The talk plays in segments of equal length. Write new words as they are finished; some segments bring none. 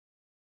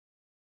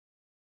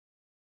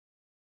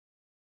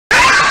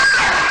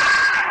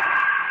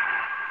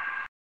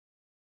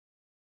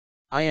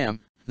I am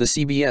the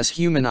CBS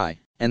Human Eye,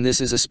 and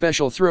this is a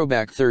special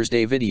Throwback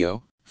Thursday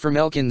video from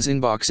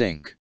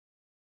Elkinsinboxinc.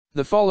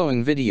 The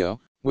following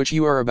video, which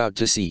you are about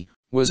to see,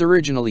 was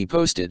originally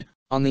posted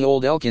on the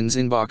old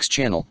Elkinsinbox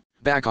channel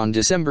back on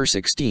December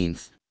 16,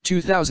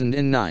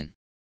 2009.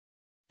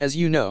 As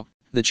you know,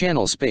 the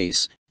channel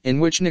space in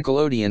which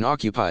Nickelodeon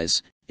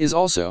occupies is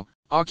also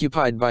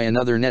occupied by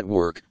another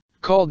network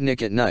called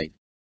Nick at Night.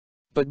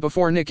 But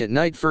before Nick at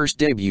Night first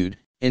debuted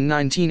in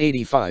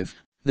 1985,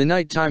 the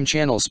nighttime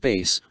channel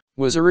space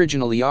was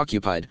originally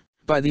occupied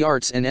by the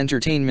Arts and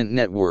Entertainment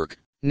Network,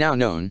 now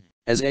known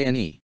as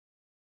A&E.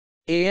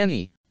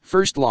 A&E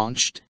first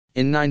launched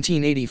in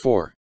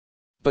 1984,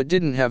 but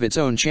didn't have its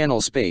own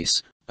channel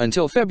space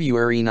until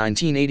February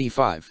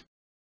 1985.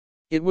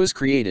 It was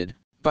created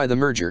by the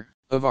merger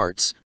of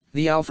Arts,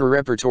 the Alpha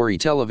Repertory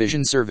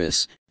Television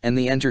Service, and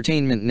the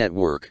Entertainment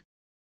Network.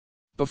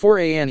 Before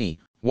A&E,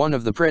 one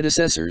of the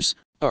predecessors,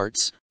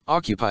 Arts,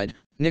 occupied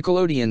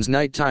Nickelodeon's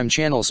nighttime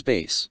channel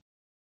space.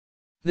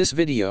 This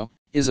video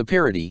is a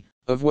parody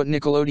of what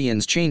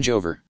Nickelodeon's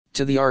changeover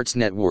to the Arts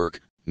Network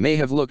may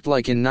have looked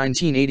like in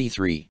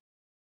 1983.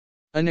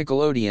 A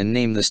Nickelodeon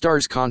Name the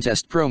Stars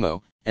contest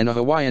promo and a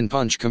Hawaiian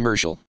Punch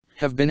commercial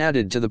have been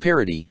added to the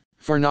parody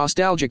for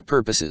nostalgic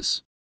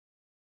purposes.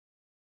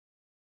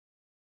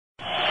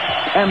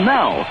 And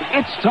now,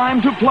 it's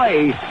time to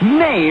play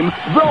Name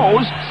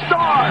Those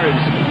Stars!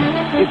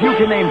 If you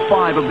can name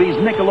 5 of these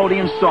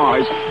Nickelodeon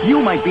stars,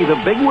 you might be the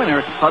big winner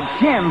of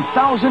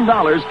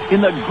 $10,000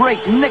 in the Great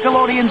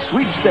Nickelodeon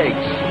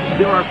Sweepstakes.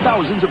 There are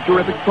thousands of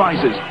terrific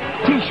prizes: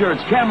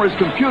 T-shirts, cameras,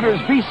 computers,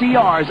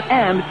 VCRs,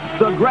 and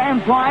the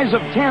grand prize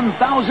of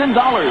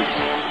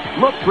 $10,000.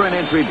 Look for an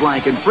entry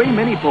blank and free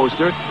mini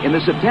poster in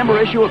the September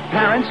issue of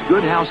Parents,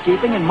 Good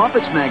Housekeeping, and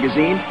Muppets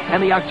magazine,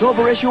 and the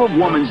October issue of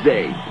Woman's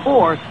Day.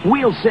 Or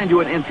we'll send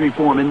you an entry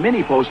form and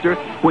mini poster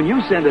when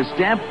you send a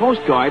stamped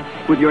postcard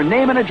with your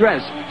name and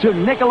address to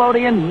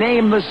Nickelodeon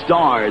Name the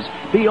Stars,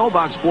 P.O.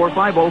 Box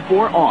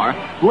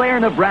 4504R, Blair,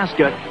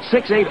 Nebraska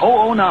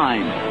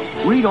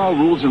 68009. Read all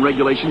rules and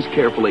regulations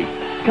carefully.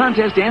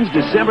 Contest ends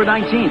December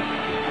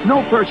 19th.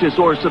 No purchase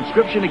or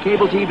subscription to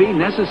cable TV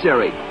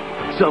necessary.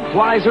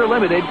 Supplies are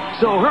limited,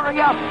 so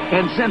hurry up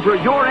and send for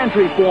your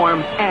entry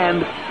form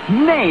and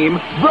name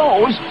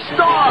those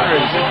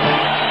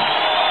stars!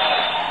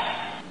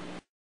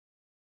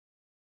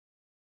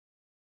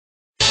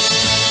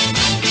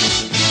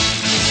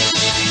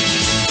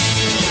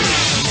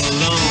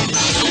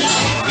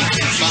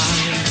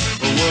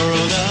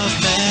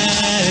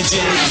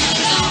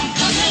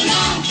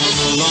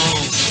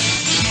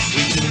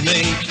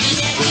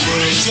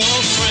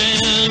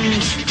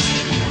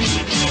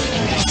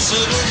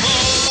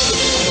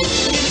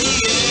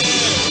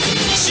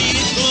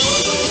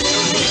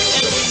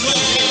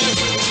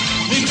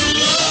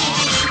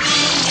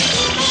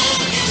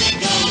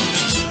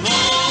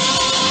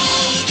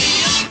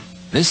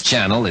 This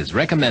channel is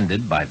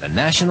recommended by the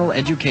National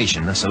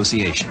Education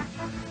Association.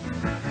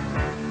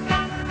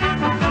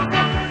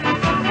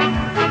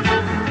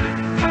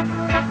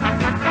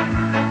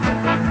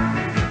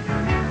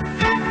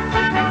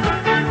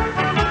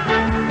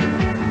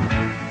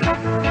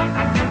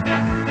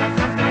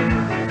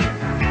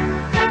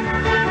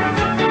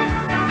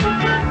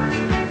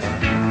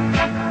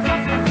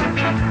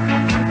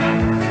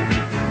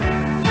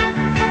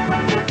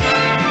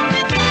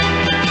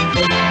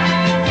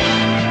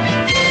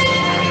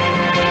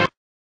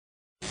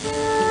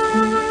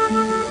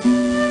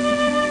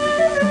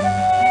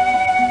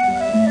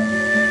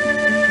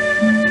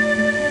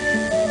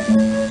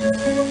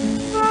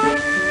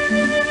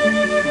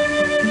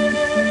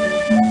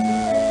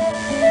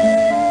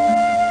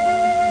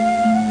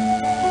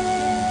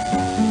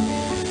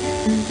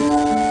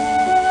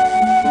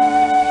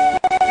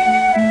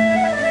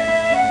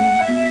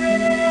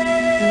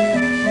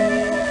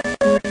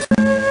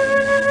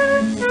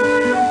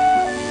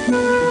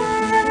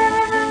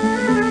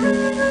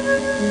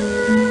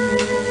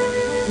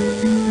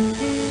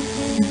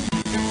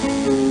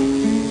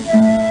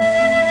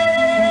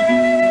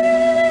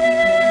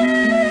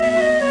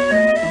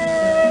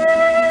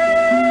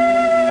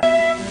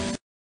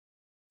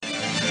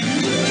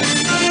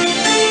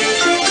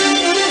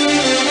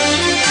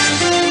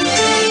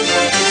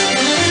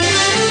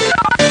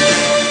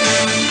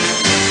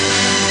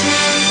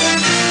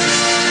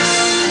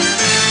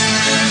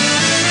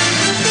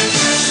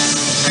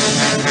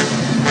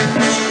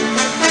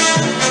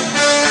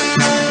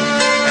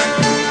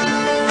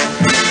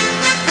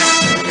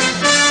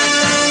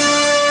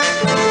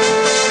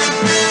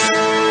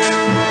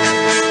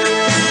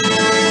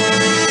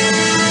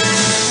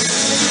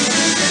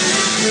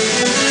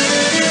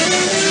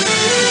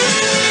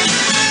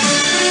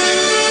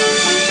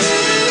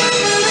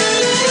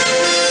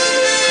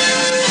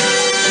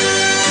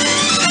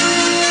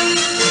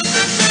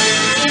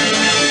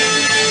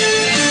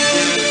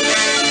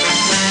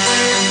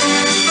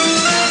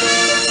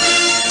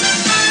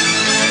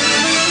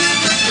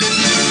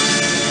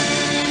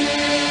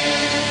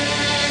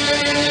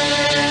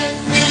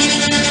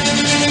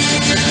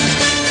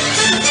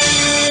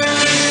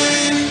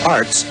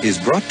 Arts is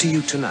brought to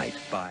you tonight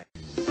by...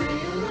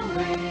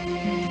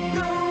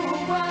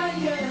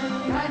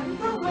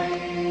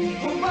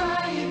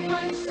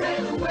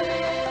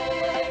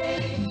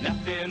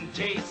 Nothing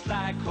tastes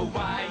like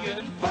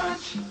Hawaiian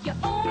Punch. You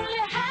only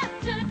have